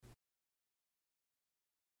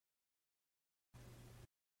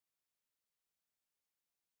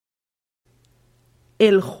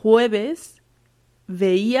El jueves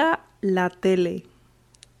veía la tele.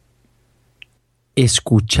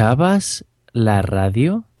 ¿Escuchabas la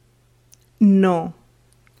radio? No,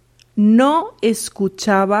 no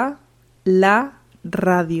escuchaba la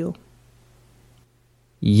radio.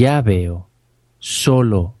 Ya veo.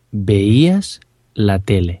 Solo veías la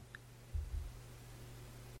tele.